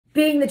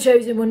Being the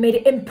chosen one made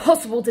it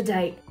impossible to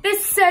date.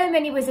 There's so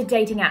many wizard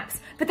dating apps,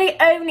 but they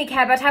only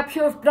care about how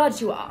pure of blood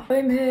you are.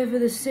 I'm here for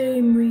the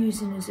same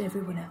reason as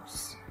everyone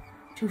else.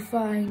 To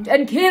find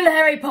and kill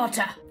Harry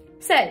Potter.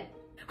 So,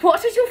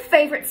 what is your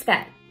favourite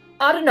spell?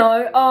 I don't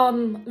know,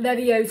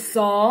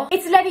 Leviosa.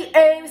 It's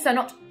Leviosa,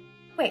 not...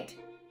 Wait.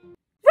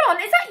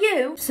 Ron, is that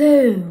you?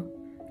 So,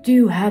 do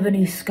you have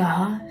any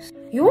scars?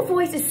 Your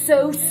voice is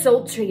so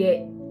sultry,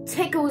 it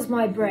tickles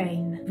my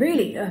brain.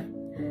 Really?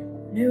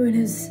 No one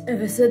has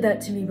ever said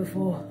that to me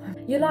before.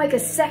 You're like a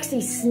sexy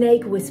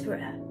snake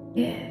whisperer.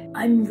 Yeah,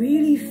 I'm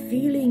really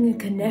feeling a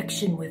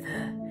connection with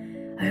her.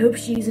 I hope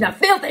she's in a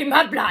filthy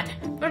mudblood.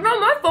 It's not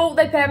my fault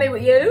they pair me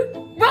with you.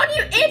 Ron,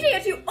 you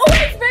idiot! You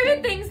always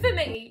ruin things for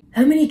me!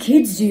 How many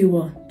kids do you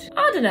want?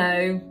 I don't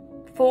know.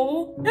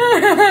 4?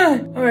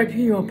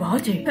 R.I.P. your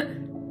body.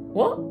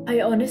 What?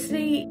 I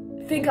honestly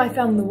think I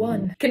found the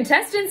one.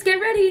 Contestants,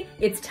 get ready.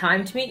 It's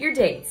time to meet your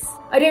dates.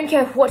 I don't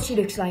care what she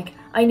looks like.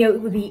 I know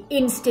it would be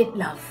instant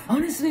love.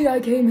 Honestly, I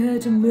came here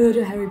to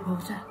murder Harry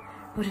Potter,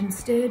 but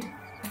instead,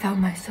 I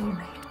found my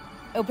soulmate.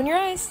 Open your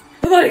eyes.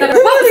 Oh,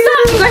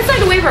 stop! You guys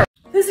signed a waiver.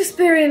 This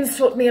experience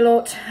taught me a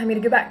lot. I'm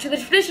gonna go back to the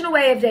traditional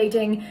way of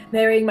dating,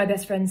 marrying my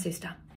best friend's sister.